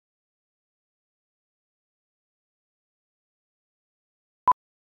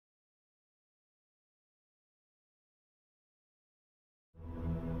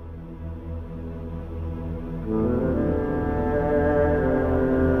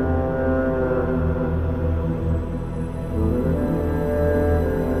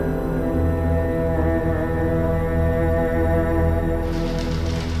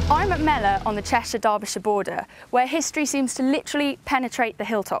on the Cheshire-Derbyshire border, where history seems to literally penetrate the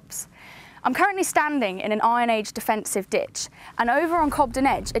hilltops. I'm currently standing in an Iron Age defensive ditch, and over on Cobden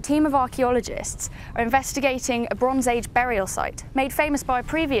Edge, a team of archaeologists are investigating a Bronze Age burial site, made famous by a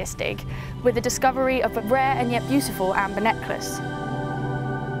previous dig, with the discovery of a rare and yet beautiful amber necklace.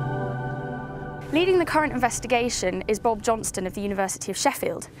 Leading the current investigation is Bob Johnston of the University of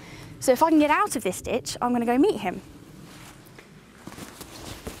Sheffield. So if I can get out of this ditch, I'm going to go meet him.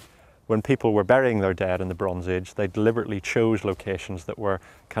 When people were burying their dead in the Bronze Age, they deliberately chose locations that were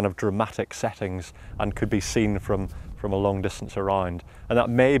kind of dramatic settings and could be seen from a long distance around. And that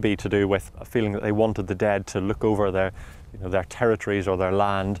may be to do with a feeling that they wanted the dead to look over their territories or their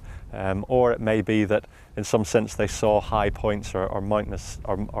land, or it may be that in some sense they saw high points or mountainous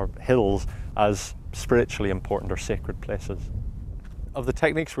or hills as spiritually important or sacred places. Of the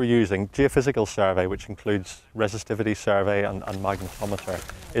techniques we're using, geophysical survey, which includes resistivity survey and magnetometer,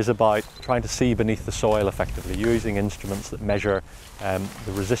 is about trying to see beneath the soil effectively, using instruments that measure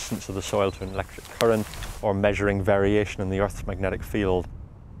the resistance of the soil to an electric current or measuring variation in the Earth's magnetic field.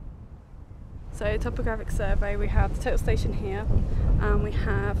 So topographic survey, we have the total station here, and we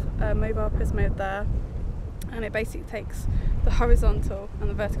have a mobile prismode there, and it basically takes the horizontal and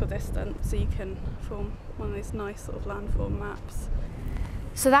the vertical distance, so you can form one of these nice sort of landform maps.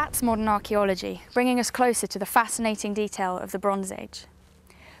 So that's modern archaeology, bringing us closer to the fascinating detail of the Bronze Age.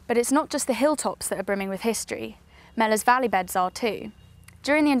 But it's not just the hilltops that are brimming with history. Mellor's valley beds are too.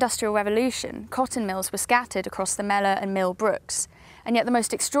 During the Industrial Revolution, cotton mills were scattered across the Mellor and Mill brooks, and yet the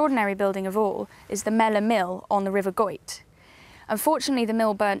most extraordinary building of all is the Mellor Mill on the River Goyt. Unfortunately, the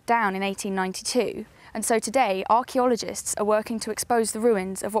mill burnt down in 1892, and so today archaeologists are working to expose the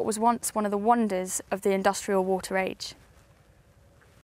ruins of what was once one of the wonders of the industrial water age.